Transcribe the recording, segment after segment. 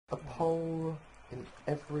a pole in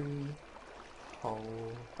every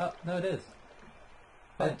hole. Oh, no it is.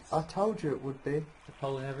 Fence. I told you it would be. A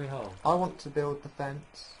pole in every hole. I want to build the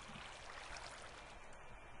fence.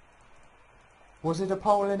 Was it a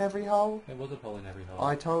pole in every hole? It was a pole in every hole.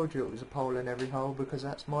 I told you it was a pole in every hole because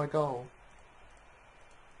that's my goal.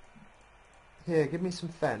 Here, give me some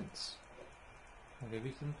fence. I'll give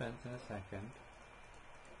you some fence in a second.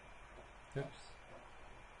 Oops.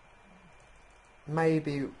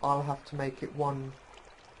 Maybe I'll have to make it one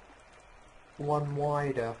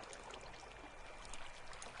wider.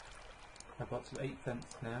 I've got some 8 fence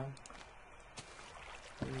now.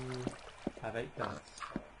 I have 8 fence.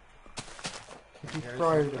 If you Here is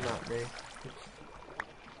throw some them fence. at me. Oops.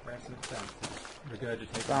 Where's some fence?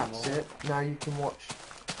 Regurgitate That's some more. it. Now you can watch.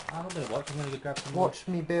 I'm not going to watch, I'm going to go grab some Watch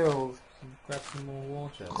me build. grab some more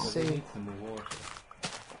water. Because See. we need some more water.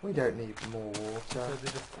 We don't need more water. Because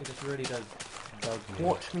it just really does bug me.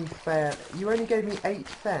 Watch me fair. You only gave me 8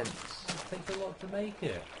 fence. It takes a lot to make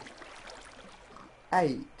it.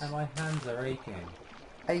 8. And my hands are aching.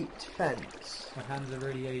 8 fence. My hands are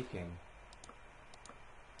really aching.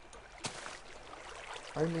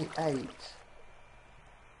 Only 8.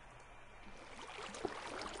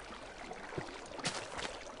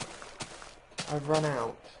 I've run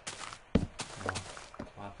out. Oh,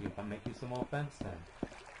 I'll have to make you some more fence then.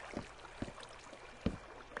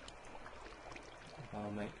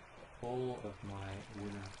 I'll make all of my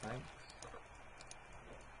wooden planks.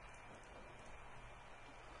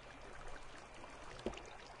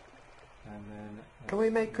 And then... Can we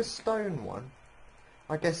make a stone one?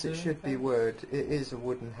 I guess it Stone should be fence? wood. It is a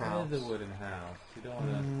wooden house. It is a wooden house. You don't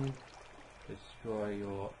want to destroy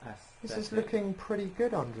your aesthetic. This is looking pretty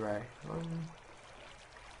good, Andre.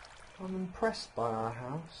 I'm impressed by our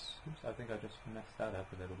house. Oops, I think I just messed that up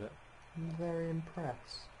a little bit. I'm very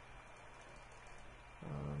impressed. No,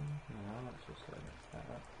 let's just mess that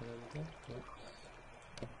up a little bit. Oops.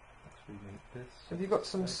 Let's remake this. Have you got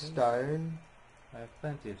some Second. stone? I have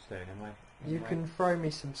plenty of stone in my... You can throw me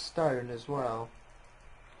some stone as well.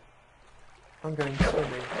 I'm going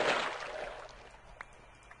swimming.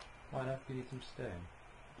 Why not? You need some stone.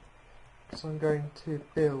 So I'm going to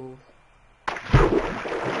build.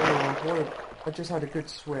 Oh, I just had a good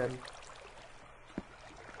swim.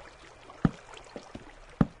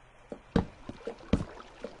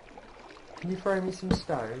 Can you throw me some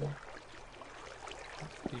stone?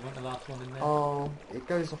 Do you want the last one in there? Oh, it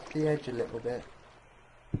goes off the edge a little bit.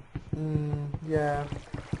 Yeah.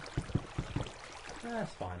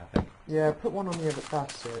 That's fine, I think. Yeah, put one on the other,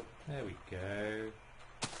 that's it. There we go.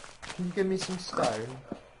 Can you give me some stone?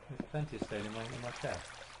 There's plenty of stone in my chest.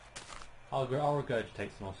 I'll regurgitate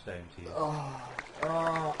some more stone to you.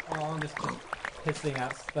 Oh, I'm just pissing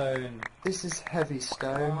out stone. this is heavy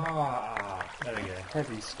stone. There we go.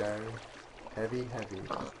 Heavy stone. Heavy.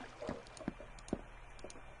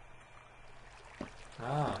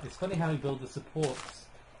 It's funny how you build the supports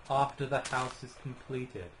after the house is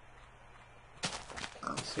completed.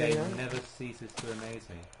 This See game that? never ceases to amaze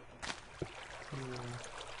me.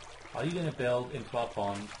 Are you going to build into our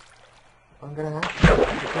pond? I'm gonna have to.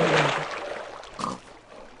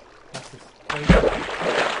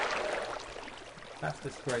 That's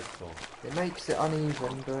disgraceful. It makes it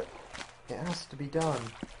uneven, but it has to be done.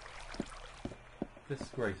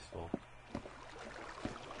 Disgraceful.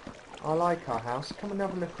 I like our house. Come and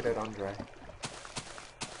have a look at it, Andre.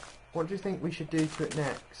 What do you think we should do to it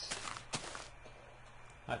next?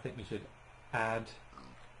 I think we should add...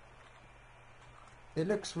 It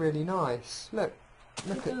looks really nice. Look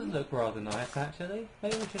It at... does look rather nice, actually.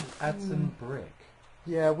 Maybe we should add some brick.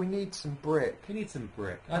 Yeah, we need some brick. We need some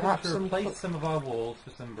brick. I think Perhaps we should some replace some of our walls for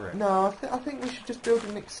some brick. No, I think we should just build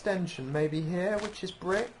an extension. Maybe here, which is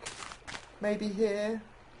brick. Maybe here.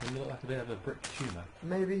 We look like a bit of a brick tumour.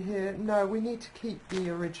 Maybe here. No, we need to keep the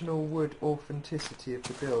original wood authenticity of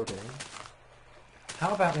the building.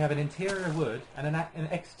 How about we have an interior wood and an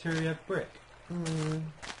exterior brick?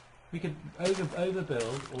 We could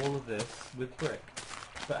overbuild all of this with brick,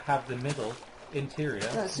 but have the middle interior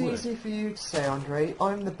That's wood. easy for you to say, Andre.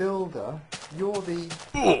 I'm the builder. You're the...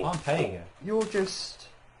 I'm paying you. You're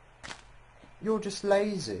just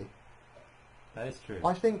lazy. That is true.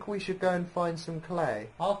 I think we should go and find some clay.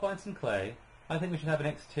 I'll find some clay. I think we should have an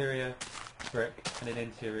exterior brick and an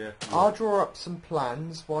interior wood. I'll draw up some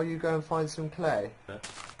plans while you go and find some clay. Take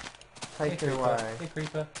Hey, it Creeper. away. Hey,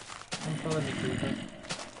 Creeper. Come follow me, Creeper.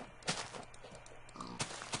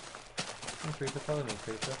 Come, Creeper, follow me,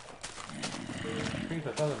 Creeper.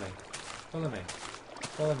 Creeper, follow me. Follow me.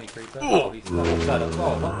 Follow me, Creeper. Oh, he's stuck.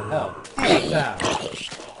 Oh, what the hell? Down.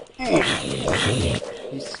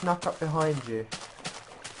 He snuck up behind you.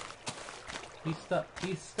 He's stuck.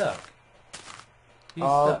 He's stuck. He's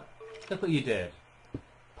Oh. stuck. Look what you did.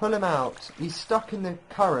 Pull him out. He's stuck in the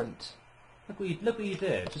current. Look what you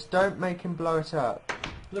did. Just don't make him blow it up.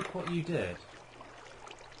 Look what you did.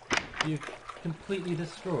 You've completely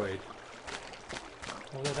destroyed.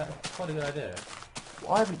 Although that's quite a good idea.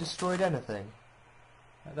 I haven't destroyed anything.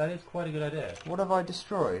 That is quite a good idea. What have I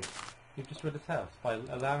destroyed? You've destroyed his house by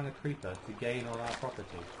allowing a creeper to gain all our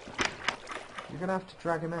property. You're going to have to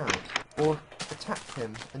drag him out. Or attack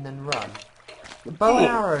him and then run. Bow and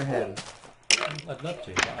arrow him. I'd love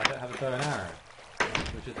to, but I don't have a bow and arrow.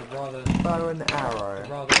 Which is a rather Bow and arrow.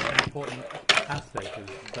 important aspect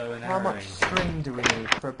of bow and How arrowing. much string do we need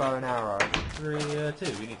for a bow and arrow? Two.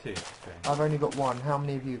 We need 2 string. I've only got 1. How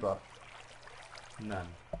many have you got? None.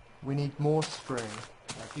 We need more string.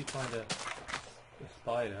 Now, if you find a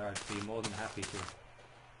spider, I'd be more than happy to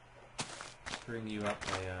string you up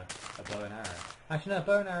a bow and arrow. Actually, no, a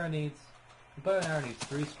bow and arrow needs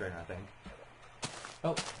 3 string, I think.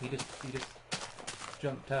 Oh, he just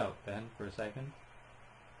jumped out then for a second.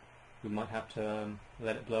 We might have to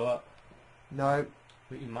let it blow up. No,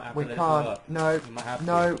 We might have we to let it blow can't. up. No, We might have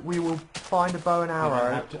no, to. we will find a bow and We might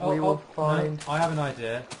arrow. have to. We will No, find I have an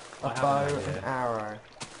idea. a bow and arrow.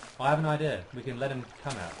 I have an idea. We can let him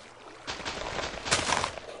come out.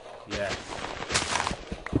 Yes.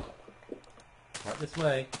 Right this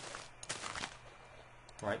way.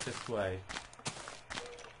 Right this way.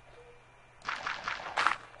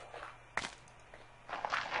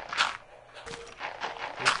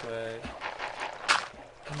 This way.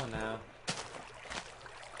 Come on now.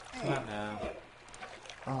 Come out now.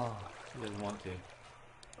 Oh, He doesn't want to.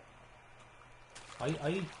 Are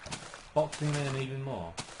you boxing him in even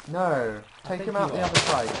more? no. I Take think him out you the are. other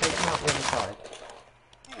side. Take him out the other side.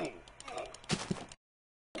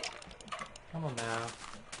 Come on now.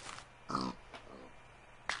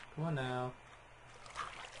 Come on now.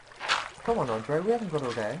 Come on, Andre. We haven't got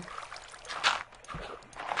all day.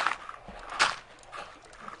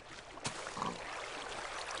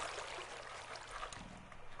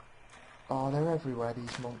 Oh, they're everywhere,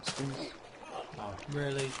 these monsters. Oh,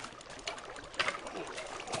 really?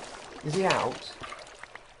 Is he out?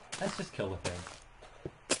 Let's just kill the thing.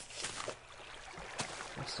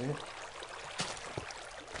 That's it.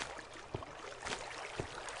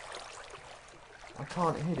 I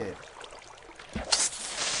can't hit it.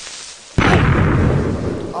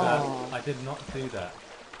 Oh, I did not do that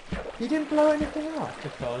he didn't blow anything up.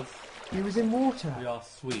 because He was in water. we are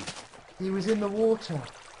sweet. He was in the water,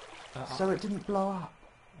 So so it didn't blow up.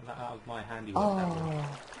 that was my handiwork.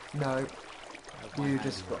 That No, was my you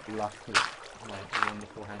just handiwork. got lucky. My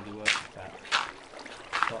wonderful handiwork. That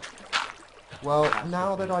stop. Well, Catastrophe.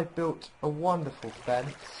 now that I've built a wonderful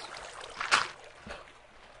fence,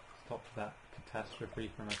 Stop that catastrophe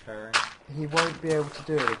from occurring. he won't be able to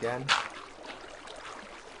do it again.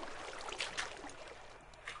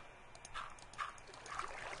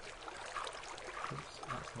 Oops,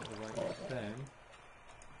 that's not the right stone.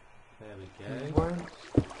 There we He go.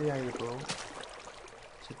 won't be able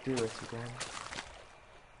to do it again.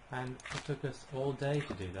 And it took us all day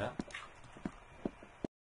to do that.